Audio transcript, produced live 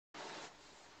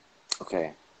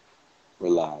Okay, we're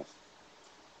live.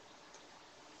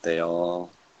 They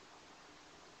all...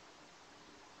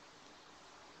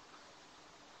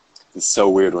 It's so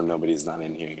weird when nobody's not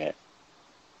in here yet.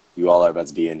 You all are about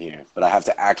to be in here. But I have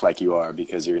to act like you are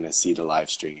because you're going to see the live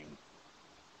stream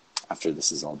after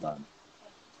this is all done.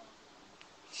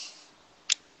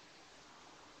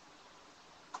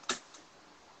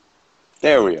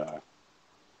 There we are.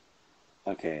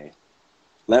 Okay.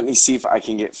 Let me see if I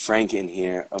can get Frank in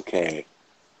here. Okay.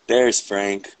 There's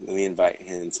Frank. Let me invite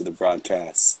him to the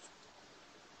broadcast.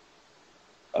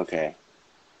 Okay.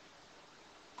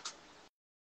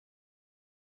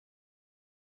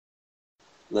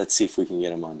 Let's see if we can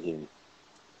get him on here.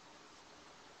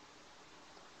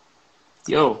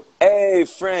 Yo. Hey,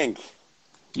 Frank.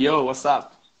 Yo, what's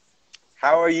up?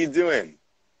 How are you doing?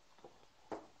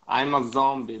 I'm a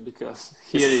zombie because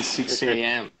here is 6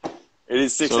 a.m. It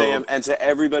is 6 a.m. And to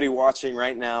everybody watching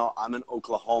right now, I'm in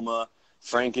Oklahoma.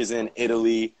 Frank is in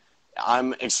Italy.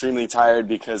 I'm extremely tired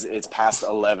because it's past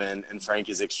 11, and Frank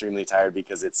is extremely tired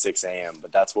because it's 6 a.m.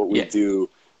 But that's what we do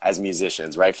as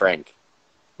musicians, right, Frank?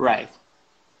 Right.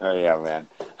 Oh, yeah, man.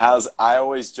 I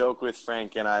always joke with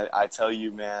Frank, and I tell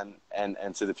you, man, and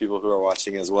to the people who are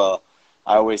watching as well,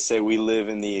 I always say we live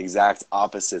in the exact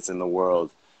opposites in the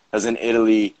world. Because in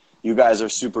Italy, you guys are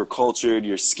super cultured,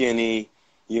 you're skinny,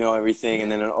 you know, everything.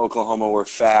 And then in Oklahoma, we're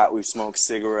fat, we smoke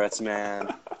cigarettes,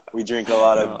 man. We drink a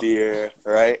lot of beer,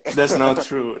 right? That's not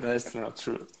true. That's not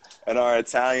true. And our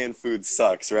Italian food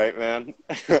sucks, right, man?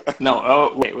 No,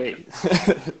 oh, wait.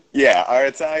 Yeah, our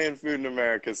Italian food in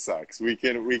America sucks. We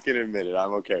can admit it.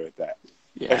 I'm okay with that.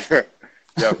 Yeah.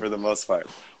 Yeah, for the most part.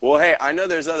 Well, hey, I know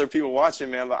there's other people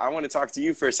watching, man, but I want to talk to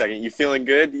you for a second. You feeling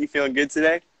good? You feeling good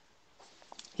today?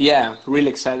 Yeah, really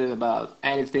excited about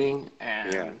anything,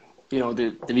 and you know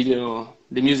the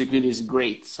music video is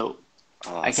great, so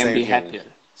I can be happier.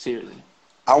 Seriously.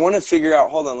 I want to figure out.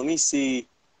 Hold on, let me see.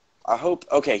 I hope.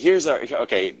 Okay,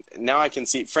 okay, now I can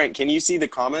see. Frank, can you see the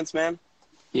comments, man?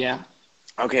 Yeah.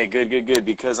 Okay, good.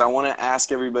 Because I want to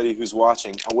ask everybody who's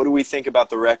watching, what do we think about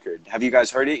the record? Have you guys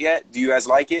heard it yet? Do you guys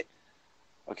like it?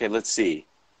 Okay, let's see.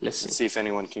 Let's see if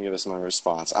anyone can give us my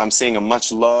response. I'm seeing a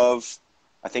much love.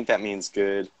 I think that means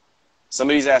good.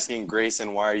 Somebody's asking,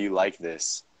 Greyson, why are you like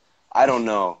this? I don't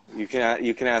know. You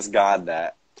can ask God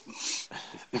that.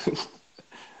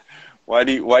 Why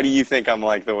do you think I'm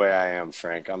like the way I am,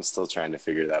 Frank? I'm still trying to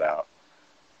figure that out.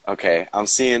 Okay, I'm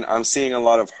seeing a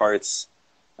lot of hearts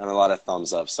and a lot of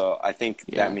thumbs up. So I think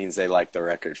that means they like the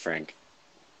record, Frank.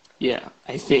 Yeah,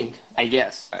 I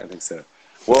guess. I think so.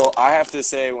 Well, I have to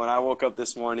say, when I woke up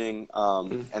this morning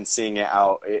and seeing it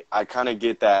out, I kind of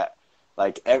get that,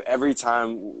 like, every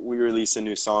time we release a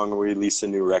new song or we release a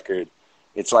new record,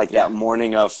 it's like that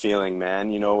morning of feeling,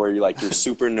 man, you know, where you're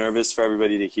super nervous for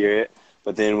everybody to hear it,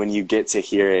 but then when you get to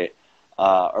hear it,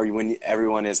 or when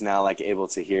everyone is now, like, able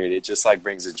to hear it, it just, like,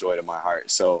 brings a joy to my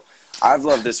heart. So I've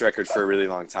loved this record for a really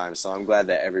long time, so I'm glad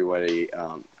that everybody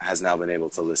has now been able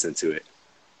to listen to it.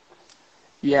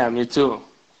 Yeah, me too.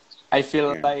 I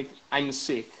feel like I'm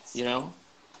sick, you know?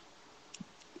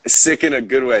 Sick in a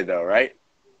good way, though, right?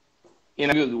 In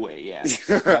a good way, yeah.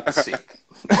 Not sick.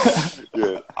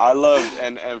 Good. I love,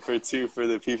 and for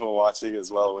the people watching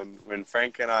as well, when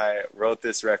Frank and I wrote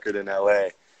this record in LA,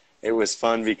 it was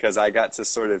fun because I got to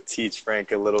sort of teach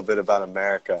Frank a little bit about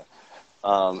America.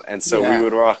 And so we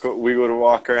would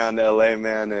walk around LA,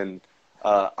 man, and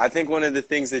I think one of the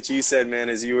things that you said, man,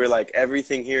 is you were like,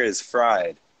 everything here is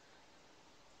fried.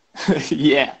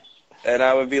 Yeah. And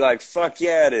I would be like, fuck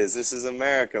yeah, it is. This is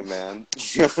America, man.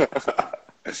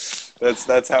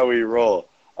 That's how we roll.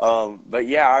 But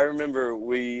yeah, I remember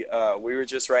we were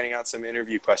just writing out some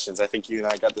interview questions. I think you and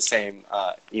I got the same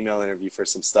email interview for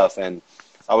some stuff, and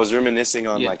I was reminiscing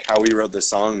on like how we wrote the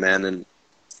song, man. And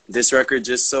this record,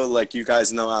 just so like you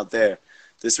guys know out there,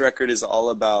 this record is all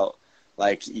about,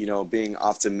 like, you know, being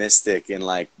optimistic and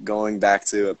like going back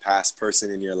to a past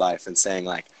person in your life and saying,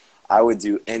 like, I would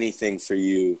do anything for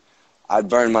you. I'd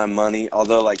burn my money,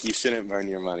 although, like, you shouldn't burn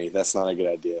your money. That's not a good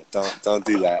idea. Don't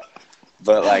do that.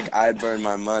 But, like, I'd burn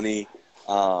my money.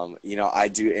 You know,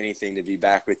 I'd do anything to be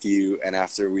back with you. And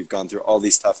after we've gone through all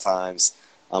these tough times,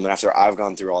 and after I've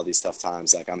gone through all these tough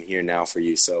times, like, I'm here now for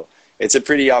you. So it's a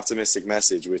pretty optimistic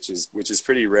message, which is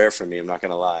pretty rare for me. I'm not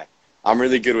gonna lie. I'm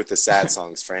really good with the sad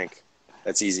songs, Frank.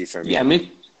 That's easy for me. Yeah,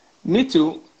 me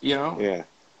too. You know. Yeah.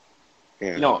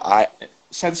 You know,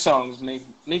 sad songs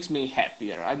makes me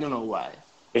happier. I don't know why.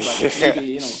 But maybe,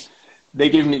 you know, they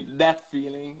give me that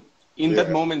feeling. In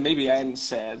that moment, maybe I'm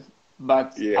sad,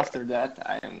 but after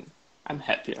that, I'm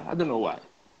happier. I don't know why.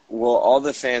 Well, all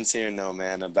the fans here know,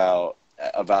 man, about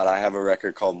about I have a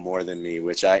record called More Than Me,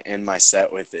 which I end my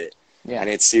set with it. Yeah. And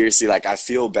it's seriously like I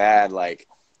feel bad, like,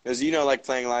 because you know, like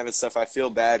playing live and stuff, I feel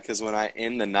bad because when I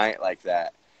end the night like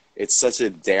that, it's such a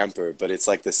damper, but it's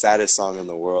like the saddest song in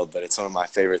the world, but it's one of my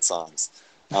favorite songs.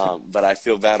 But I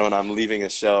feel bad when I'm leaving a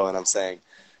show and I'm saying,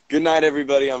 good night,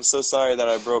 everybody. I'm so sorry that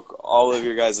I broke all of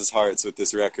your guys' hearts with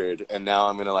this record, and now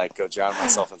I'm gonna like go drown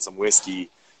myself in some whiskey.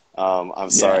 I'm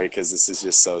sorry because this is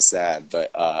just so sad,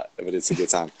 but it's a good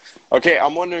time. Okay,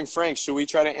 I'm wondering, Frank, should we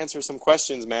try to answer some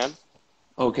questions, man?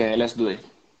 Okay, let's do it.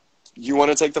 You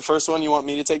want to take the first one? You want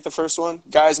me to take the first one?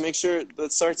 Guys, make sure,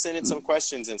 let's start sending some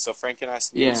questions in so Frank and I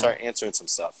can start answering some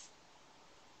stuff.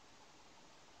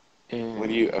 What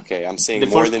do you, okay, I'm saying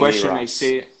More Than Me. The first question I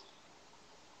see.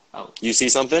 Oh. You see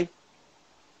something?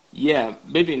 Yeah,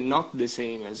 maybe not the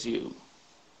same as you.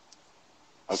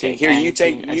 Okay, here, you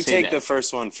take the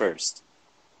first one first.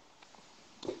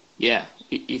 Yeah,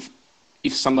 if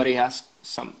somebody asks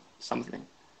something.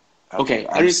 Okay,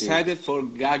 are you excited for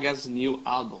Gaga's new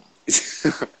album?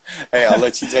 Hey, I'll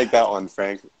let you take that one,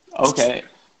 Frank. Okay,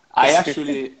 I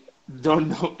actually don't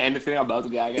know anything about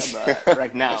Gaga, but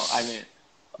right now, I mean,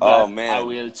 oh man, I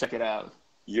will check it out.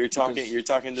 You're talking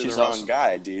to the wrong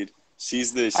guy, dude.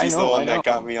 She's the one that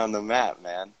got me on the map,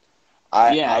 man.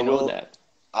 I know that.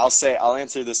 I'll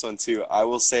answer this one too. I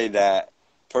will say that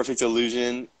Perfect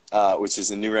Illusion, which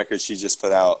is a new record she just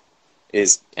put out,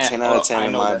 is 10 out of 10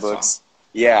 in my books. Song.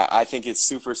 Yeah, I think it's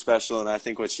super special, and I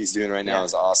think what she's doing right now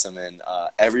is awesome. And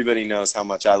everybody knows how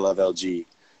much I love LG,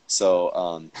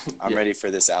 so I'm ready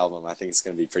for this album. I think it's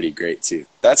going to be pretty great too.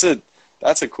 That's a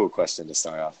cool question to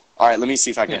start off. All right, let me see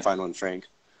if I can find one, Frank.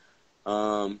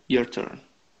 Your turn.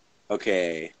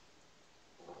 Okay.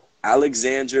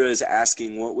 Alexandra is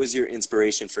asking, what was your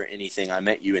inspiration for anything? I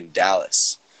met you in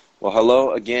Dallas. Well,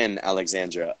 hello again,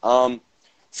 Alexandra.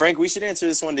 Frank, we should answer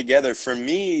this one together. For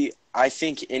me, I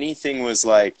think anything was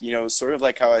like, you know, sort of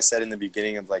like how I said in the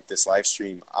beginning of like this live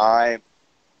stream,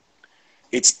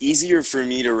 it's easier for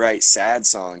me to write sad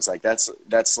songs. Like that's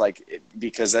like,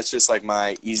 because that's just like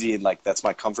my easy, like that's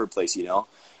my comfort place, you know?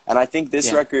 And I think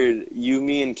this record, you,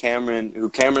 me, and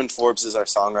Cameron Forbes is our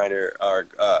songwriter, our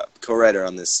co-writer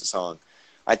on this song.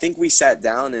 I think we sat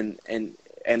down and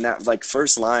that like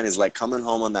first line is like coming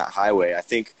home on that highway. I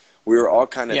think we were all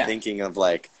kind of thinking of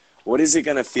like, what is it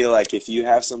going to feel like if you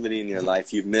have somebody in your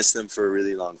life, you've missed them for a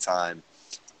really long time,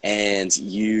 and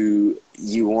you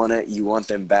want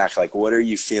them back? Like, what are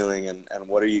you feeling, and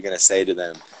what are you going to say to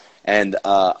them? And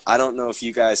I don't know if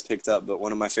you guys picked up, but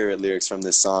one of my favorite lyrics from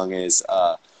this song is,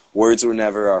 words were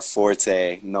never our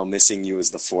forte, no, missing you is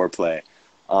the foreplay.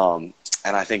 And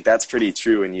I think that's pretty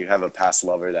true when you have a past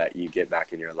lover that you get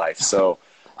back in your life. So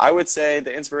I would say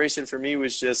the inspiration for me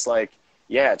was just like,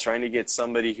 trying to get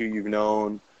somebody who you've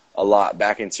known a lot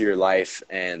back into your life,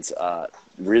 and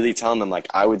really telling them like,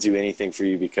 I would do anything for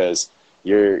you because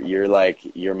you're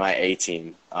my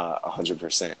A-team,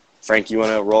 100%. Frank, you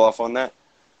want to roll off on that?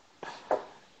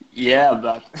 Yeah,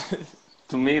 but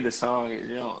to me the song,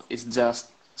 you know, it's just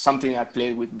something I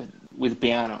played with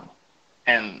piano,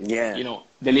 and you know,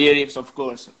 the lyrics, of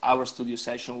course, our studio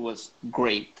session was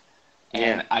great,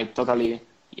 and I totally,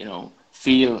 you know,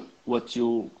 feel what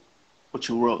you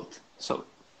wrote. So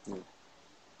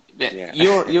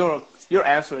your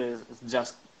answer is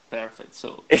just perfect.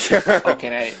 So what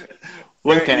can I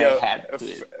add to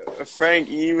it? Frank,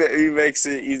 he makes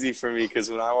it easy for me, because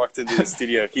when I walked into the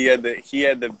studio, he had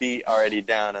the beat already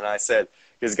down, and I said,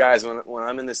 because guys, when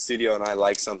I'm in the studio and I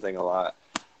like something a lot,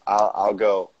 I'll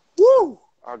go, woo!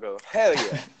 I'll go, hell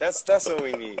yeah! That's what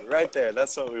we need right there.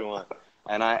 That's what we want.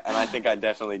 And I think I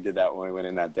definitely did that when we went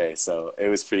in that day. So it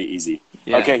was pretty easy.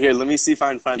 Yeah. Okay, here, let me see if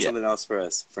I can find something else for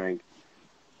us, Frank.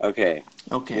 Okay.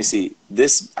 Let me see.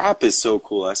 This app is so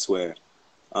cool, I swear.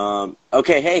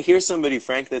 Okay, hey, here's somebody,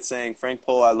 Frank, that's saying, Frank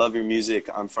Pohl, I love your music.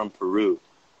 I'm from Peru.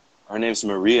 Her name's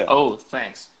Maria. Oh,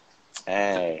 thanks.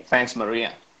 Hey. Thanks,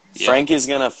 Maria. Frank is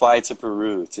going to fly to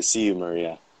Peru to see you,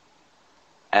 Maria.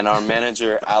 And our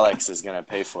manager, Alex, is going to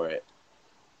pay for it.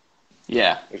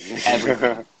 Yeah,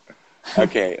 everything.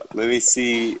 Okay, let me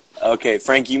see. Okay,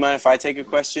 Frank, you mind if I take a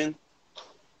question?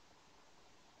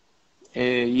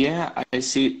 Yeah, I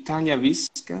see Tanya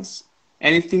Viscas.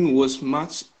 Anything was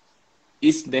much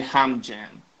is the ham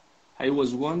jam. I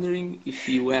was wondering if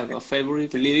you have a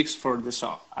favorite lyrics for the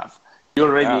song. You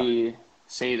already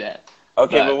say that.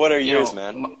 Okay, but what are yours,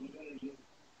 man?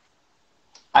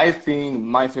 I think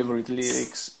my favorite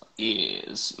lyrics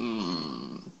is,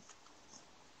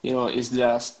 is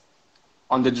just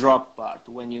on the drop part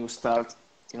when you start,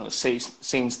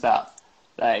 saying stuff.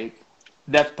 Like,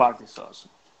 that part is awesome.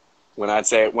 When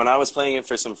I was playing it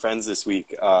for some friends this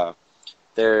week,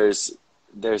 there's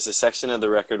there's a section of the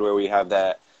record where we have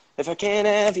that, if I can't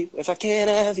have you, if I can't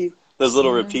have you, those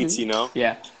little repeats, you know?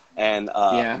 Yeah. And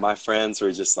my friends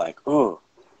were just like, oh,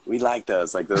 we like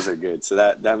those. Like, those are good. So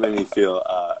that made me feel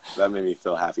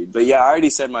happy. But yeah, I already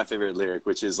said my favorite lyric,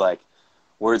 which is like,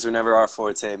 words were never our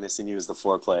forte, missing you is the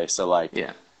foreplay. So like,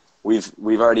 yeah,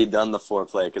 we've already done the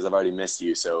foreplay because I've already missed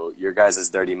you. So your guys'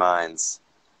 dirty minds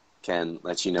can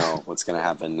let you know what's gonna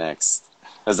happen next.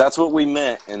 Because that's what we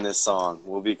meant in this song.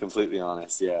 We'll be completely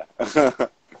honest. Yeah.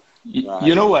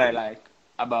 You know what I like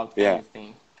about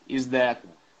everything is that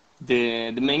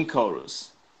the main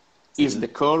chorus is the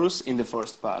chorus in the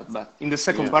first part, but in the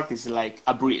second part is like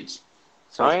a bridge.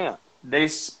 So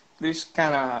there's this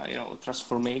kind of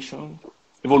transformation,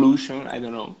 evolution. I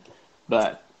don't know,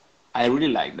 but I really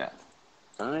like that.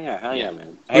 Oh yeah, hell yeah,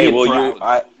 man. Hey, really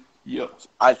well,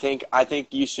 I think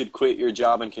you should quit your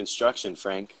job in construction,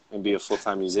 Frank, and be a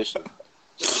full-time musician.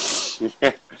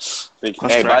 Hey,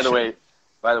 by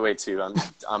the way, too,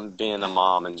 I'm being a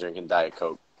mom and drinking Diet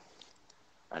Coke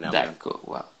right now. Diet Coke,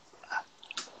 wow.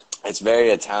 It's very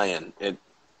Italian.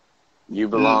 You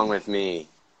belong with me.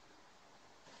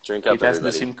 Drink up, everybody. It has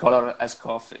the same color as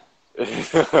coffee.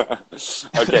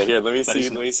 Okay, here. Let me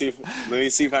see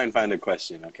if I can find a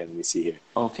question. Okay, let me see here.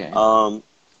 Okay.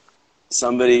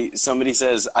 Somebody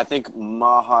says, I think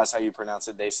Maha is how you pronounce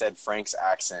it. They said Frank's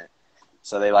accent,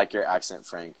 so they like your accent,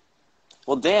 Frank.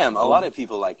 Well, damn, a lot of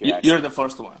people like your accent. You're the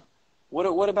first one.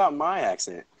 What about my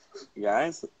accent,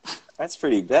 guys? That's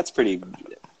pretty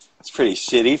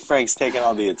shitty. Frank's taking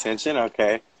all the attention.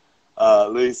 Okay.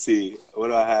 Let me see. What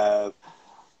do I have?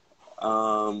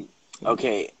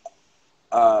 Okay.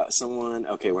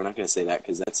 Okay, we're not going to say that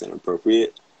because that's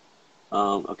inappropriate.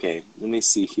 Okay, let me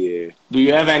see here. Do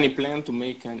you have any plan to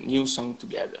make a new song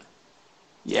together?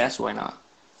 Yes, why not?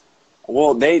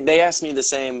 Well, they asked me the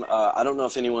same. I don't know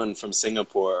if anyone from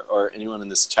Singapore or anyone in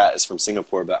this chat is from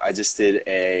Singapore, but I just did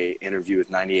a interview with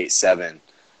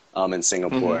 98.7 in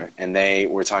Singapore, and they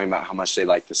were talking about how much they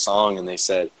liked the song, and they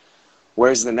said,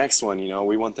 where's the next one?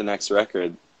 We want the next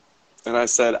record. And I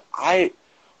said, I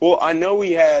know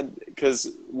we had, because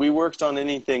we worked on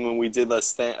anything when we did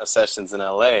Let's sessions in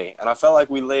LA, and I felt like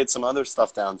we laid some other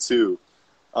stuff down too.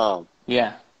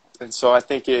 Yeah. And so I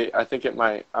think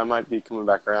I might be coming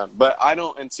back around. But I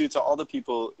don't, and to all the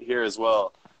people here as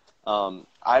well,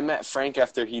 I met Frank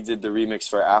after he did the remix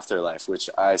for Afterlife,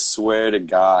 which I swear to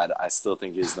God, I still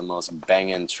think is the most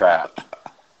banging trap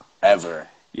ever.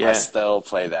 Yeah. I still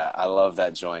play that. I love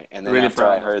that joint. And then after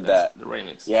I heard that, the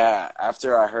remix. Yeah,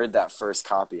 after I heard that first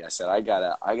copy, I said, I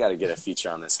gotta get a feature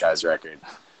on this guy's record.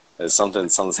 There's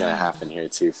something's gonna happen here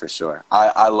too, for sure.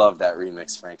 I love that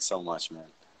remix, Frank, so much, man.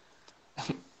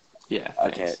 Yeah.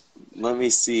 Okay, thanks. let me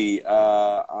see.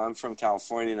 I'm from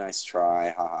California. Nice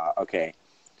try. Haha. Okay,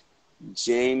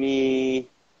 Jamie.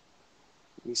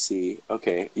 Let me see.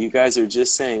 Okay, you guys are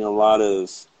just saying a lot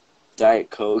of Diet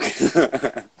Coke.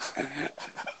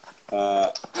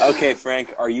 Okay,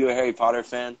 Frank, are you a Harry Potter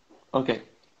fan? Okay.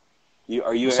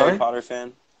 Are you a Harry Potter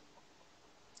fan?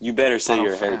 You better say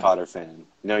you're a Harry Potter fan.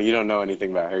 No, you don't know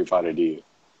anything about Harry Potter, do you?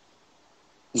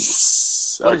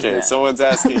 Okay, someone's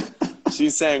asking.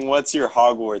 She's saying, what's your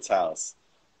Hogwarts house?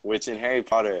 Which in Harry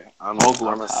Potter, I'm a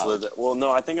Slytherin. Well,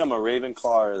 no, I think I'm a Ravenclaw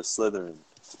or a Slytherin.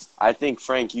 I think,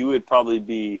 Frank, you would probably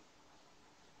be,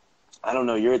 I don't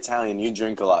know, you're Italian, you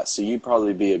drink a lot, so you'd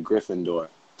probably be a Gryffindor.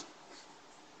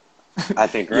 I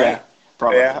think, right? Yeah,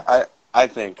 probably. Yeah, I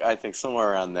think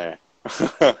somewhere around there.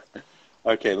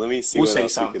 Okay, let me see we'll what say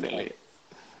else something we can later.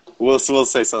 We'll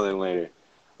say something later.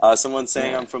 Someone's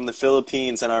saying I'm from the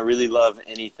Philippines and I really love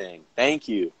anything. Thank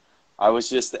you. I was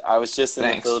just in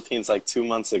the Philippines like 2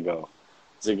 months ago.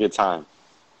 It's a good time.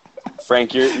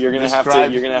 Frank, you're gonna have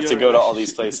to go to all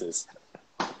these places.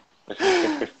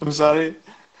 I'm sorry.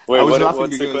 Wait,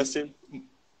 what's the question?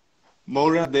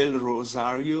 Mora del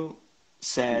Rosario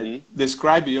said,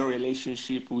 describe your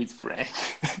relationship with Frank.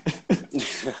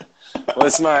 Well,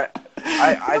 it's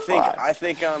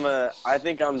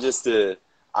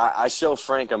I show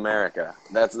Frank America.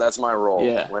 That's my role.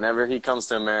 Yeah. Whenever he comes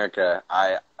to America,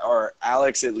 or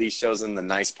Alex at least shows him the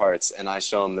nice parts, and I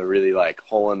show him the really like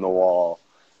hole in the wall,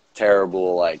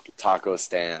 terrible like taco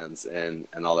stands and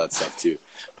all that stuff too.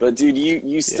 But dude,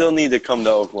 you still need to come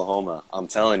to Oklahoma. I'm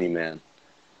telling you, man.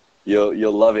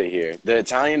 You'll love it here. The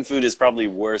Italian food is probably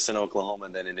worse in Oklahoma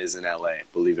than it is in LA,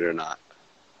 believe it or not.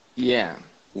 Yeah.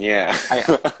 Yeah.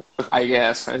 I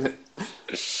guess.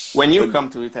 When you come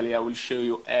to Italy, I will show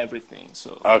you everything.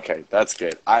 So. Okay, that's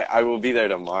good. I will be there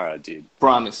tomorrow, dude.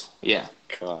 Promise. Yeah.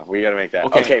 Come on, we gotta make that.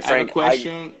 Okay, Frank. I have a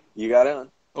question. You got it?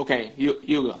 Okay, you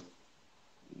go.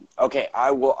 Okay, I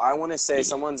want to say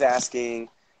someone's asking,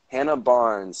 Hannah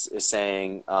Barnes is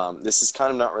saying, this is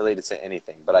kind of not related to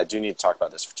anything, but I do need to talk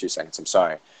about this for 2 seconds. I'm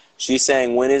sorry. She's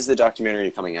saying, when is the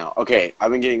documentary coming out? Okay, I've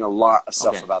been getting a lot of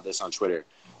stuff about this on Twitter.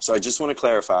 So I just want to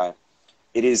clarify.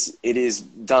 It is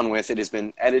done with. It has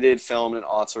been edited, filmed, and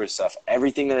all that sort of stuff.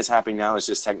 Everything that is happening now is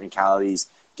just technicalities,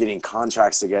 getting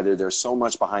contracts together. There's so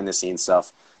much behind-the-scenes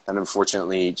stuff that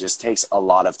unfortunately just takes a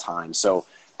lot of time. So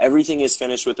everything is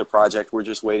finished with the project. We're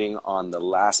just waiting on the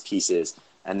last pieces,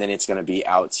 and then it's going to be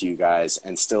out to you guys.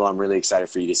 And still, I'm really excited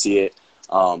for you to see it.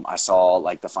 I saw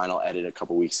like the final edit a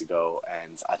couple weeks ago,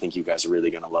 and I think you guys are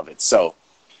really going to love it. So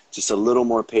just a little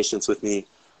more patience with me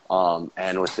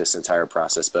and with this entire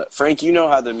process. But Frank, you know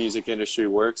how the music industry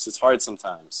works. It's hard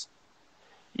sometimes.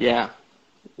 Yeah.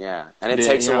 Yeah, and it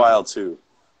takes a while too.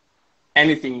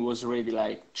 Anything was ready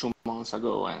like 2 months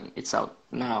ago, and it's out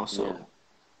now. So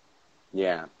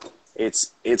yeah.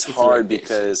 It's hard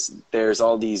because there's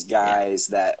all these guys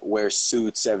that wear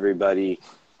suits, everybody,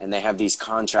 and they have these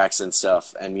contracts and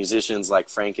stuff, and musicians like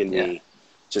Frank and me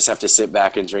just have to sit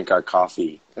back and drink our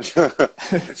coffee and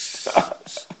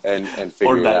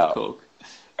figure it out. Coke.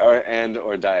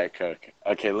 Or Diet Coke.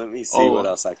 Okay, let me see what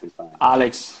else I can find.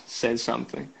 Alex said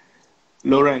something.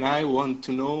 Laura and I want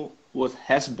to know what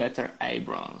has better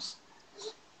eyebrows.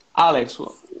 Alex,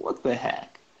 what the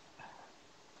heck?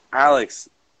 Alex,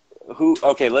 who?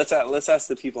 Okay, let's ask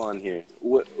the people on here.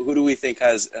 Who do we think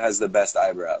has the best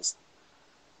eyebrows?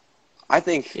 I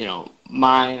think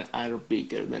mine are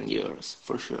bigger than yours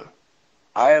for sure.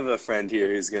 I have a friend here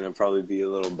who's gonna probably be a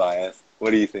little biased.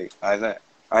 What do you think? I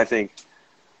think.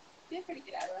 You have pretty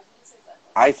good eyebrows.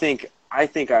 I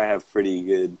think I have pretty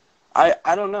good.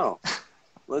 I don't know.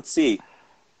 Let's see.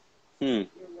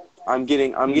 I'm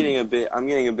getting a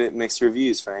bit mixed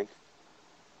reviews, Frank.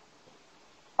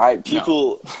 When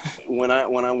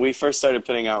we first started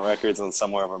putting out records on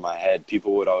Somewhere Over My Head,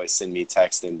 people would always send me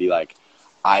text and be like,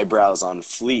 eyebrows on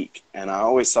fleek, and I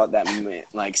always thought that meant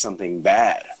like something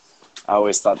bad. I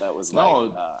always thought that was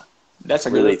that's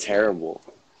really terrible.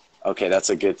 Okay, that's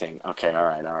a good thing. Okay, all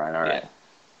right. Yeah.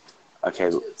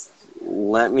 Okay,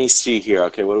 let me see here.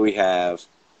 Okay, what do we have?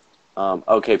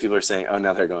 Okay, people are saying,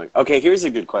 now they're going. Okay, here's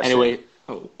a good question. Anyway,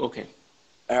 okay.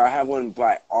 I have one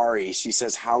by Ari. She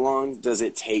says, how long did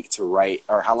it take to write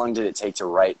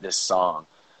this song?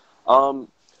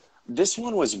 This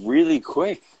one was really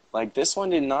quick. Like, this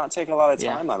one did not take a lot of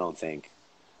time, I don't think.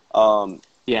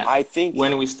 I think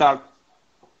when we start...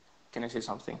 Can I say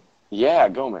something? Yeah,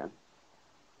 go, man.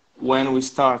 When we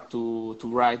start to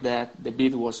write that, the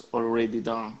beat was already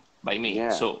done by me.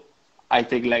 Yeah. So I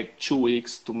take like 2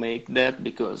 weeks to make that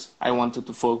because I wanted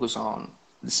to focus on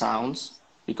the sounds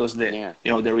because the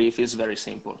riff is very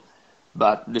simple,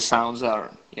 but the sounds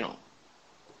are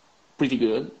pretty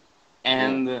good.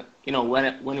 And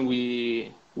when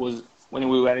we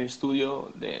were in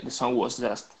studio, the song was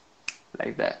just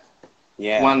like that.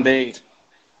 Yeah. One day,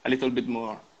 a little bit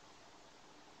more.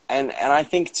 And I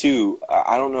think too,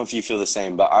 I don't know if you feel the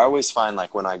same, but I always find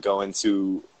like when I go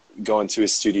into a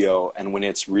studio and when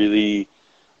it's really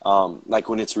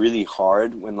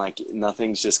hard, when like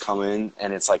nothing's just coming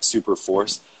and it's like super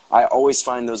forced, I always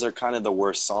find those are kind of the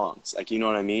worst songs. Like, you know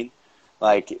what I mean?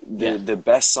 Like the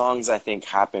best songs I think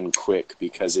happen quick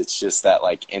because it's just that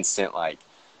like instant like,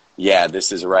 yeah,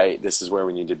 this is right. This is where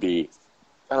we need to be.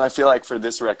 And I feel like for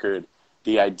this record,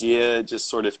 the idea just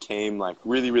sort of came like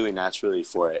really, really naturally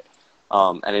for it.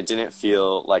 And it didn't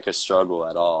feel like a struggle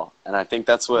at all. And I think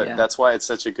that's why it's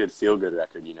such a good feel-good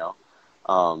record,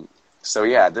 So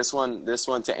yeah, this one,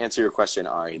 to answer your question,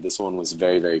 Ari, this one was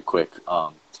very, very quick.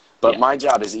 But my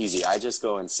job is easy. I just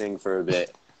go and sing for a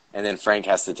bit, and then Frank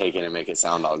has to take it and make it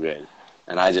sound all good.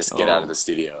 And I just get out of the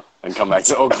studio and come back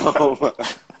to Oklahoma.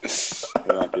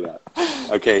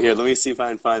 Okay, here, let me see if I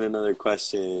can find another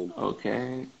question.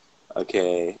 Okay.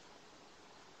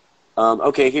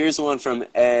 Okay, here's one from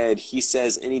Ed. He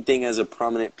says, anything as a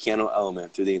prominent piano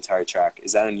element through the entire track.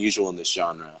 Is that unusual in this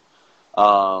genre?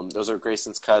 Those are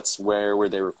Greyson's cuts. Where were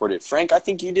they recorded? Frank, I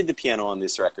think you did the piano on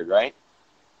this record, right?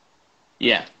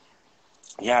 Yeah.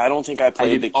 Yeah, I don't think I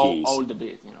played the keys. All the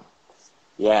bit,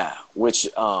 Yeah, which,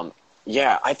 I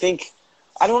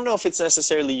don't know if it's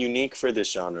necessarily unique for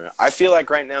this genre. I feel like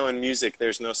right now in music,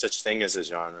 there's no such thing as a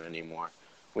genre anymore,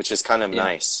 which is kind of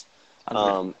nice.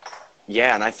 And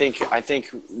I think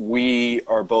we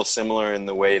are both similar in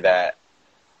the way that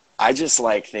I just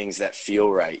like things that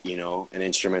feel right, and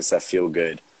instruments that feel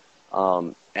good.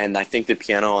 And I think the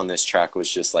piano on this track was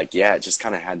just like, it just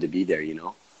kind of had to be there,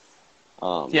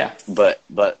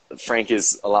 But Frank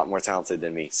is a lot more talented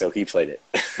than me, so he played it.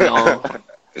 No.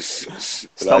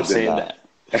 Stop saying that.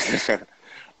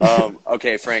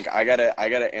 Okay, Frank, I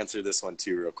gotta answer this one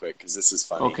too real quick because this is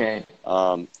funny. Okay.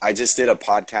 I just did a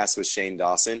podcast with Shane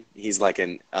Dawson. He's like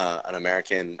an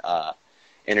American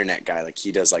internet guy. Like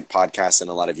he does like podcasts and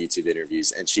a lot of YouTube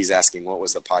interviews. And she's asking, what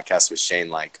was the podcast with Shane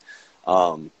like?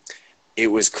 It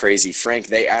was crazy. Frank,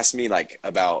 they asked me like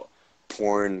about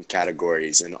porn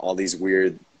categories and all these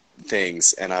weird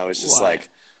things. And I was just like,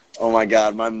 oh my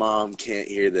God, my mom can't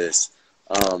hear this.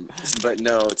 But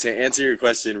no, to answer your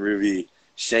question, Ruby,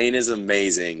 Shane is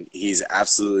amazing. He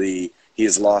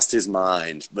has lost his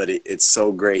mind, but it's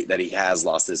so great that he has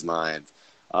lost his mind.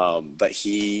 But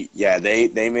they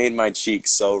made my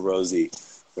cheeks so rosy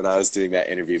when I was doing that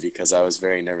interview because I was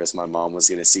very nervous my mom was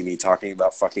going to see me talking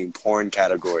about fucking porn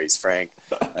categories, Frank.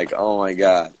 Like, oh my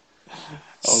God.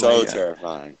 So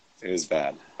terrifying. It was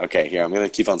bad. Okay, here, I'm going to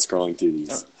keep on scrolling through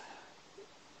these.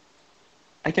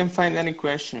 I can't find any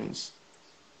questions.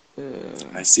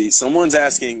 I see. Someone's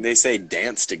asking, they say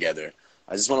dance together.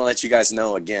 I just want to let you guys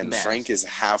know again, Frank is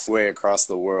halfway across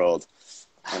the world,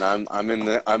 and I'm in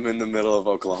the middle of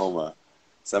Oklahoma,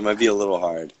 so that might be a little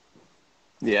hard.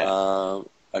 Yeah.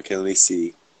 Okay, let me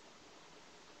see.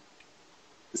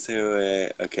 So,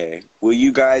 okay, will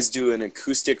you guys do an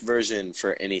acoustic version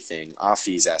for anything?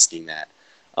 Afi's asking that.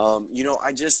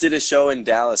 I just did a show in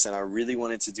Dallas, and I really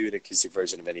wanted to do an acoustic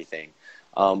version of anything,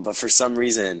 but for some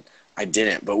reason I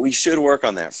didn't. But we should work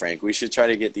on that, Frank. We should try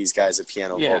to get these guys a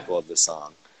piano vocal of the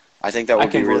song. I think that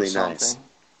would be really nice.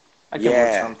 I can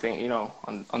work something,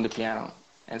 on the piano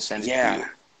and send it to you.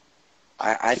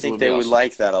 I think they would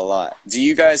like that a lot. Do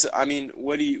you guys,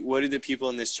 what do the people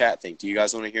in this chat think? Do you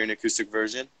guys want to hear an acoustic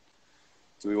version?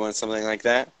 Do we want something like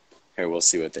that? Here, we'll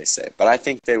see what they say. But I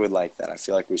think they would like that. I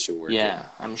feel like we should work it. Yeah,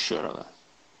 I'm sure of that.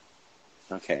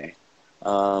 Okay.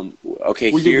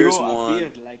 Okay, would here's you grow one. A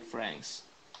beard like Frank's?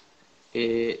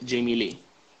 Jamie Lee.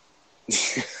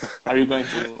 Are you going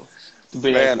to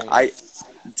be Man, like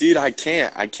dude, I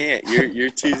can't.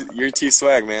 You're too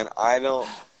swag, man. I don't.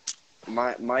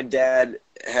 My dad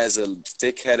has a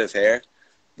thick head of hair,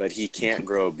 but he can't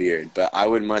grow a beard. But I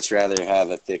would much rather have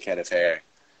a thick head of hair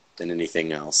than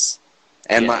anything else.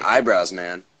 And my eyebrows,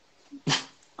 man.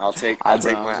 I'll take my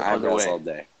eyebrows all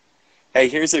day. Hey,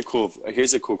 here's a cool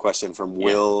question from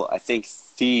Will. I think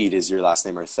Theed is your last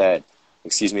name, or Thed.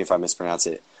 Excuse me if I mispronounce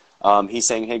it. He's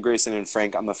saying, hey, Greyson and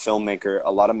Frank, I'm a filmmaker.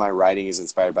 A lot of my writing is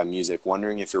inspired by music.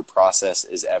 Wondering if your process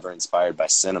is ever inspired by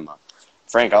cinema.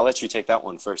 Frank, I'll let you take that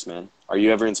one first, man. Are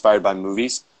you ever inspired by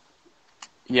movies?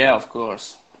 Yeah, of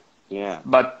course. Yeah.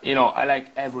 But, I like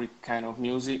every kind of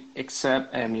music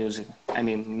except movies.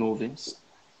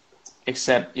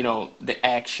 Except, the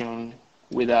action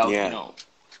without,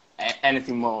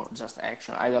 anything more, just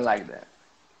action. I don't like that.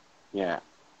 Yeah.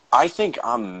 I think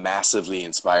I'm massively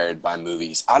inspired by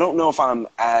movies. I don't know if I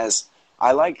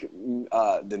like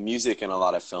the music in a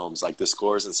lot of films, like the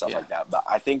scores and stuff like that. But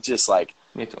I think just like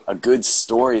a good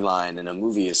storyline in a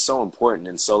movie is so important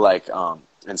and so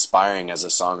inspiring as a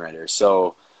songwriter.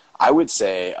 So I would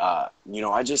say, I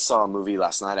just saw a movie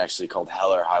last night actually called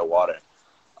Hell or High Water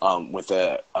with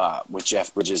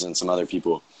Jeff Bridges and some other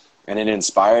people. And it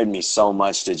inspired me so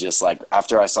much to just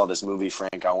after I saw this movie,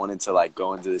 Frank, I wanted to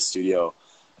go into the studio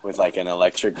with an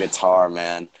electric guitar,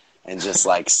 man, and just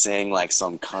sing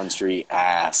some country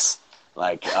ass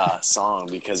song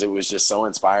because it was just so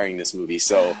inspiring, this movie.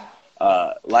 So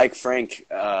Frank,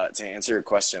 to answer your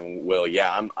question, Will,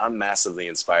 I'm massively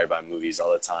inspired by movies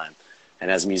all the time. And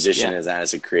as a musician,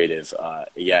 as a creative,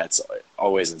 it's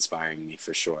always inspiring me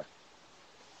for sure.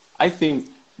 I think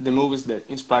the movies that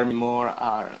inspire me more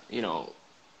are,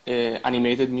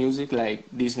 animated music like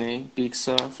Disney,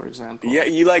 Pixar, for example. Yeah,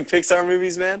 you like Pixar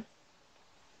movies, man?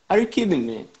 Are you kidding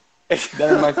me?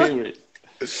 They're my favorite.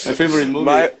 My favorite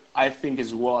movie, I think,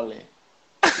 is WALL-E.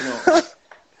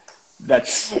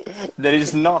 There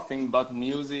is nothing but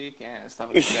music and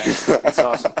stuff like that. It's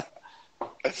awesome.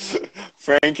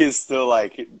 Frank is still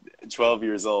 12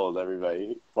 years old,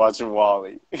 everybody, watching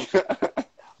WALL-E.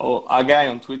 Oh, a guy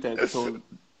on Twitter told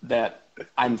that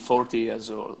I'm 40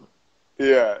 years old.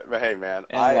 Yeah, but hey, man,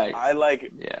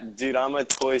 dude, I'm a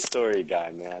Toy Story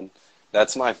guy, man.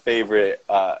 That's my favorite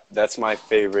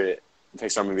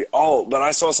Pixar movie. Oh, but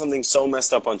I saw something so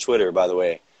messed up on Twitter, by the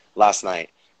way, last night.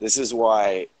 This is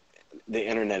why the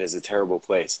internet is a terrible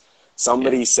place.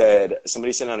 Somebody sent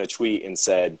out a tweet and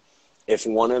said, if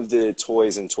one of the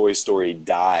toys in Toy Story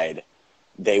died,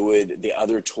 the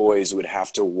other toys would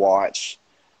have to watch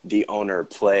the owner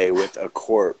play with a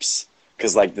corpse.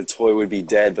 Because, the toy would be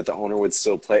dead, but the owner would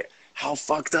still play. How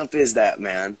fucked up is that,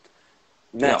 man?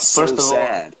 That's so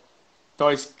sad.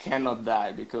 Toys cannot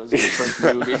die because in the first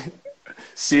movie,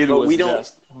 Sid was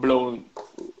just blown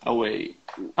away.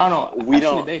 Oh no, we actually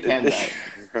don't. they can die.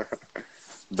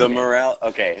 The morale.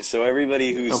 Okay, so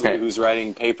everybody who's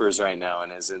writing papers right now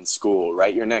and is in school,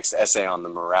 write your next essay on the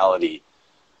morality.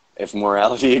 If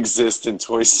morality exists in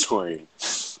Toy Story,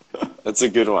 that's a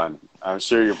good one. I'm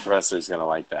sure your professor's gonna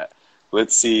like that.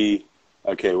 Let's see.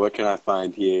 Okay, what can I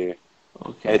find here?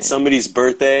 Okay. It's somebody's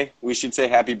birthday. We should say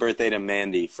happy birthday to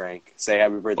Mandy, Frank. Say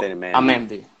happy birthday to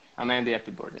Mandy. Mandy,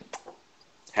 happy birthday.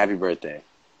 Happy birthday.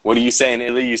 What do you say in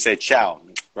Italy? You say ciao,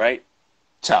 right?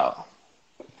 Ciao.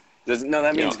 No,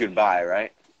 that means goodbye,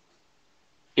 right?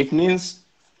 It means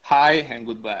hi and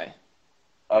goodbye.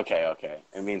 Okay.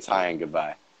 It means hi and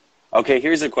goodbye. Okay,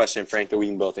 here's a question, Frank, that we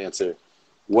can both answer.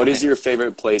 What is your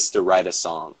favorite place to write a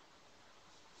song?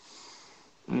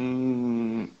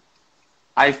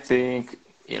 I think,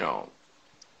 in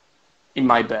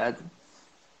my bed.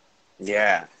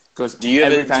 Yeah. Because do you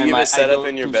have a setup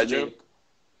in your bedroom? Sleep,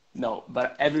 no,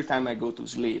 but every time I go to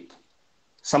sleep,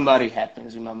 somebody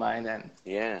happens in my mind, and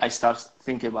I start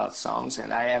thinking about songs,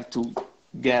 and I have to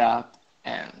get up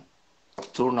and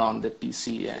turn on the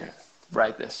PC and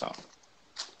write the song.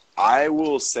 I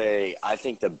will say, I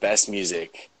think the best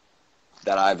music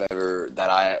that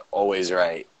I always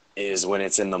write is when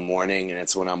it's in the morning and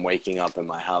it's when I'm waking up in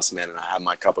my house, man, and I have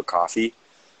my cup of coffee.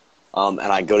 And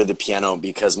I go to the piano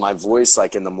because my voice,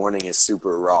 like, in the morning is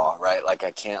super raw, right? Like,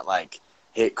 I can't, like,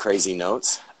 hit crazy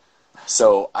notes.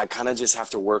 So I kind of just have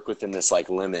to work within this, like,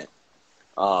 limit.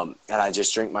 And I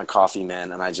just drink my coffee,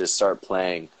 man, and I just start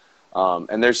playing.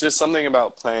 And there's just something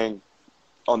about playing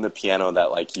on the piano that,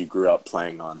 like, you grew up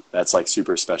playing on. That's, like,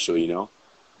 super special,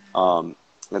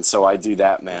 And so I do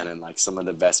that, man, and, like, some of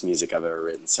the best music I've ever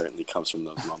written certainly comes from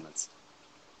those moments.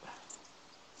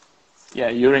 Yeah,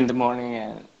 you're in the morning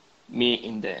and me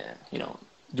in the,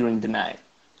 during the night.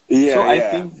 Yeah, so I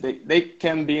think they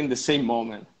can be in the same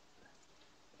moment.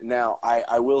 Now,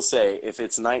 I will say, if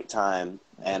it's nighttime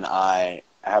and I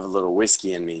have a little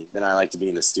whiskey in me, then I like to be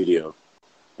in the studio.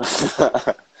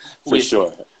 For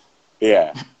sure.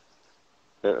 Yeah.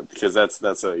 Because that's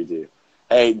what you do.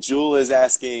 Hey, Jewel is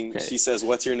asking, she says,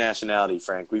 what's your nationality,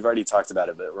 Frank? We've already talked about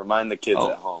it, but remind the kids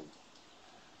at home.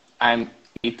 I'm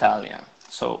Italian,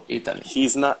 so Italy.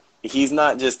 He's not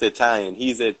just Italian,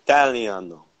 he's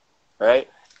Italiano, right?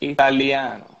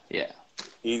 Italiano, yeah.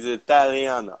 He's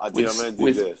Italiano. Dude, I'm going to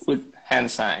do this. With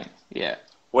hand sign, yeah.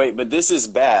 Wait, but this is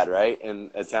bad, right, in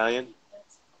Italian?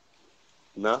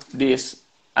 No? This,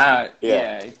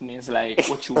 it means like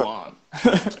what you want.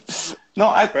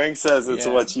 Frank says it's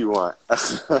what you want.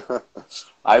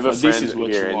 I have a friend this is what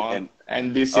here, you want,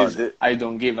 and this is I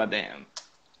don't give a damn.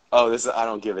 Oh, this is I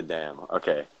don't give a damn.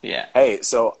 Okay. Yeah. Hey,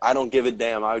 so I don't give a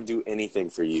damn. I would do anything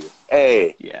for you.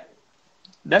 Hey. Yeah.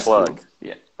 That's plug. Cool.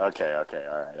 Yeah. Okay. All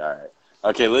right.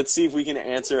 Okay, let's see if we can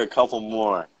answer a couple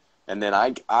more, and then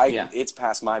it's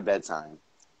past my bedtime.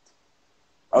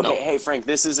 Okay, Hey, Frank,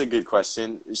 this is a good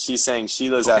question. She's saying,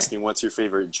 Sheila's asking, what's your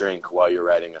favorite drink while you're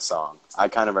writing a song? I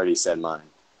kind of already said mine.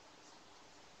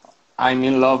 I'm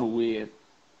in love with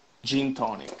gin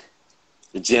tonic.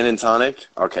 Gin and tonic?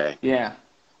 Okay. Yeah.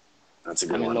 That's a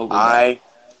good one.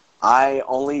 I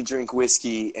only drink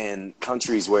whiskey in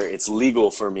countries where it's legal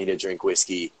for me to drink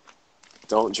whiskey.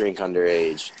 Don't drink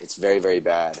underage. It's very, very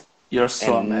bad. You're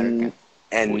so American.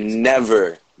 And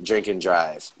never drink and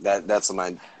drive. That's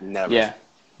my never. Yeah.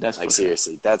 That's like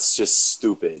seriously, that's just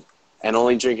stupid. And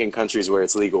only drink in countries where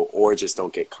it's legal, or just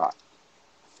don't get caught.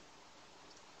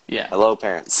 Yeah. Hello,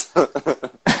 parents.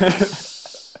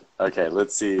 Okay,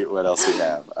 let's see what else we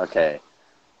have. Okay,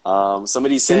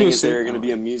 somebody's saying, is there going to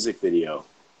be a music video?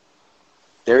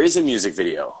 There is a music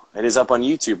video. It is up on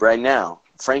YouTube right now.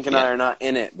 Frank and I are not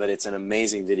in it, but it's an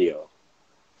amazing video.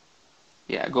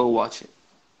 Yeah, go watch it.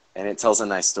 And it tells a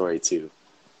nice story too.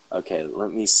 Okay,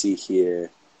 let me see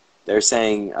here. They're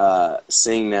saying,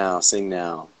 sing now, sing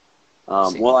now.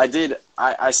 Well,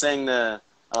 I sang the,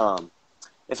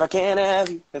 if I can't have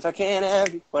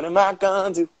you, what am I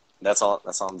gonna do? That's all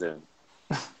I'm doing.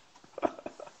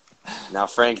 Now,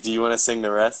 Frank, do you want to sing the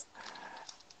rest?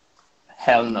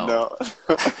 Hell no. No.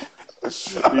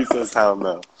 He says hell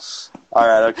no. All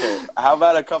right, okay. How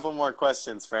about a couple more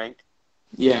questions, Frank?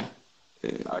 Yeah.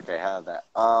 Okay, how about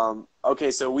that?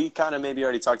 Okay, so we kind of maybe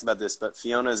already talked about this, but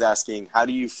Fiona's asking, how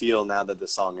do you feel now that the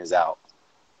song is out?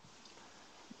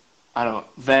 I don't know,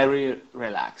 very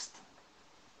relaxed.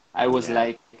 I was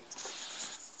like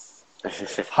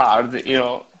hard,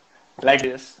 like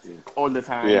this all the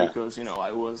time because,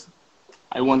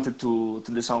 I wanted to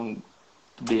the song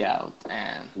to be out,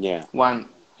 and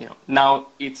now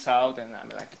it's out and I'm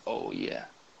like, oh yeah.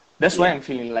 That's why I'm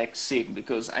feeling like sick,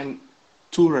 because I'm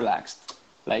too relaxed.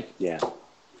 Like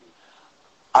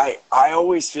I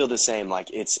always feel the same. Like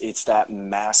it's that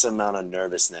massive amount of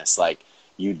nervousness. Like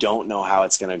you don't know how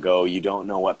it's gonna go. You don't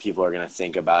know what people are gonna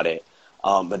think about it.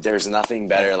 But there's nothing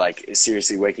better. Like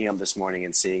seriously, waking up this morning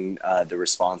and seeing the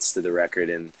response to the record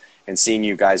and seeing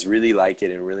you guys really like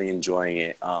it and really enjoying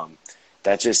it.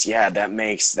 That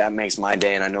makes my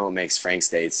day, and I know it makes Frank's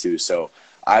day too. So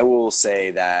I will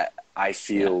say that I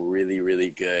feel really, really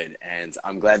good, and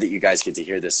I'm glad that you guys get to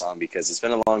hear this song because it's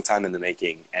been a long time in the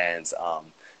making, and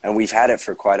we've had it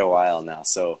for quite a while now.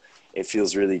 So it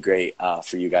feels really great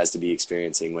for you guys to be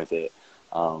experiencing with it,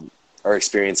 or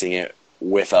experiencing it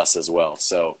with us as well.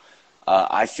 So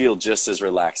I feel just as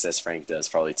relaxed as Frank does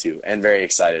probably too, and very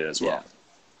excited as well.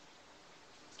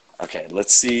 Okay,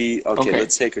 let's see. Okay,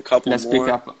 let's take a couple more. Let's pick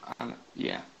up.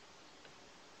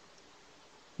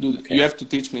 Dude, you have to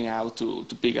teach me how to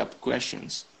pick up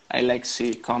questions. I like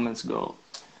see comments go.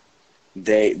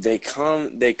 They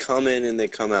come in and they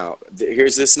come out.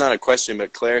 Here's this, not a question,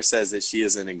 but Claire says that she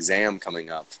has an exam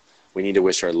coming up. We need to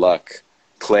wish her luck.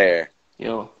 Claire.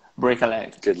 Yo, break a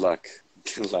leg. Good luck.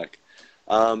 Good luck.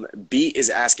 Beat is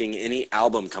asking any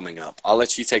album coming up. I'll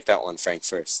let you take that one, Frank,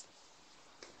 first.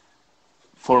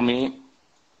 For me,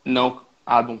 no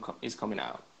album is coming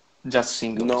out. Just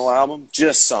singles. No album?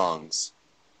 Just songs.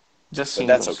 Just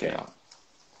singles. But that's okay. Yeah.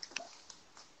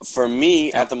 For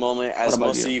me, at the moment, as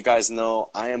most of you guys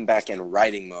know, I am back in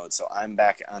writing mode. So I'm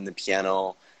back on the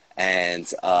piano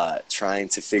and trying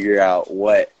to figure out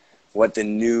what the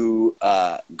new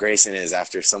Greyson is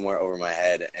after Somewhere Over My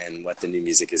Head and what the new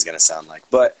music is going to sound like.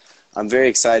 But I'm very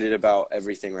excited about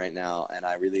everything right now, and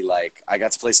I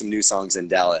got to play some new songs in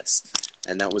Dallas,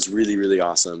 and that was really, really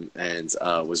awesome and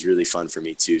was really fun for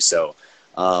me too. So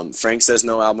Frank says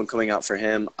no album coming out for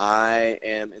him. I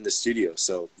am in the studio,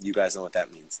 so you guys know what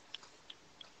that means.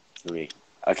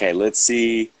 Okay, let's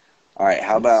see. All right,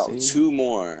 how about two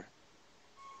more?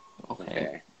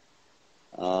 Okay.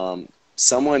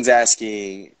 Someone's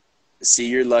asking, see,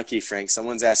 you're lucky, Frank.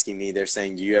 Someone's asking me, they're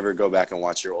saying, do you ever go back and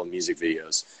watch your old music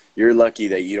videos? You're lucky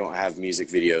that you don't have music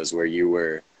videos where you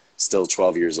were still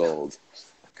 12 years old,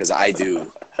 because I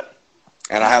do.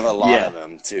 And I have a lot of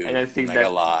them, too. And I think a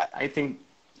lot. I think,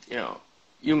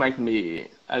 you might be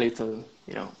a little,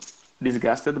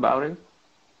 disgusted about it,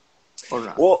 or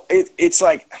not? Well, it's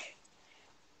like,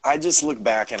 I just look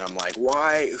back and I'm like,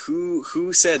 why?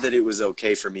 Who said that it was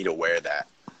okay for me to wear that?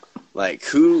 Like,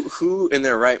 who in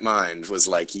their right mind was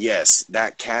like, yes,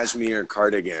 that cashmere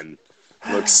cardigan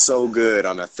looks so good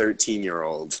on a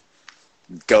 13-year-old.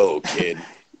 Go, kid.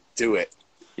 Do it.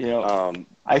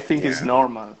 I think it's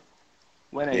normal.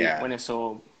 When I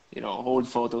saw, old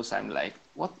photos, I'm like,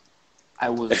 what I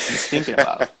was thinking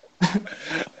about.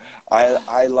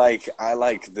 I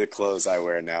like the clothes I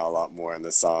wear now a lot more in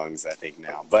the songs, I think,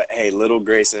 now. But hey, little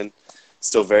Greyson,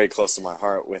 still very close to my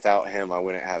heart. Without him, I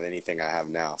wouldn't have anything I have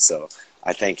now. So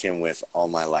I thank him with all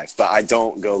my life. But I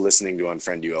don't go listening to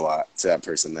Unfriend You a lot, to that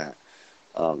person that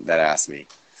asked me.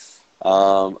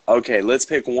 Okay, let's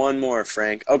pick one more,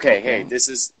 Frank. Okay, hey, this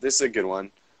is a good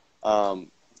one.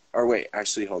 Or wait,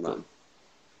 actually, hold on.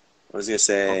 I was gonna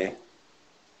say.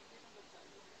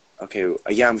 Okay,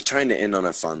 yeah, I'm trying to end on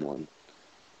a fun one.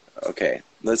 Okay,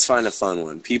 let's find a fun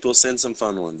one. People, send some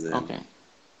fun ones in. Okay.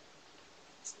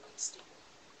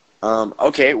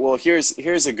 Okay, well,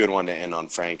 here's a good one to end on,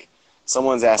 Frank.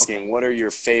 Someone's asking, what are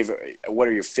your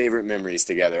favorite memories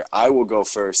together? I will go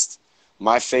first.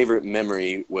 My favorite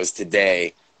memory was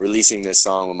today releasing this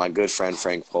song with my good friend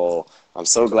Frank Pohl. I'm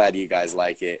so glad you guys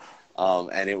like it.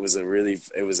 And it was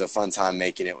a fun time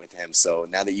making it with him. So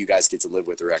now that you guys get to live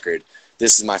with the record,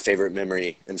 this is my favorite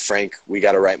memory. And Frank, we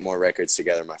got to write more records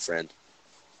together, my friend.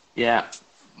 Yeah,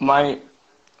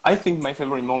 I think my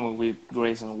favorite moment with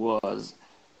Greyson was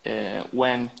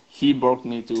when he brought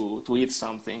me to eat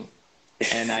something,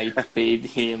 and I paid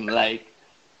him like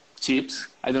chips.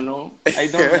 I don't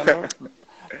remember,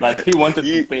 but he wanted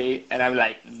to pay, and I'm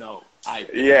like, no,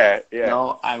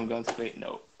 no, I'm going to pay,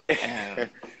 no. And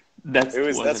that's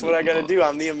what I gotta do.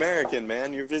 I'm the American,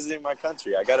 man. You're visiting my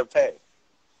country. I gotta pay.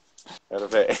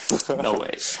 No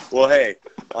way. Well, hey,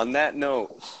 on that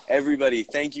note, everybody,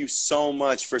 thank you so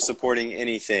much for supporting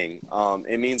anything.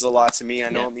 It means a lot to me. I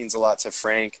know it means a lot to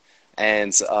Frank,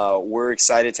 and we're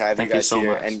excited to have you guys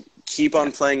here. Much. And keep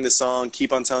on playing the song.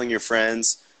 Keep on telling your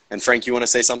friends. And Frank, you want to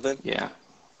say something? Yeah.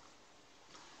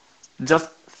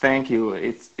 Just thank you.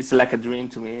 It's like a dream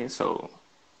to me. So,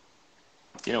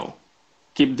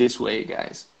 keep this way,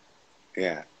 guys.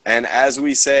 Yeah. And as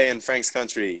we say in Frank's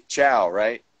country, ciao,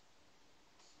 right?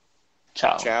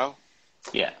 Ciao. Ciao?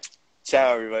 Yeah.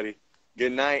 Ciao, everybody.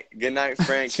 Good night. Good night,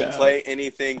 Frank. Play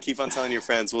anything. Keep on telling your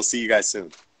friends. We'll see you guys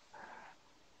soon.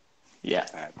 Yeah.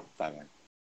 All right. Bye, man.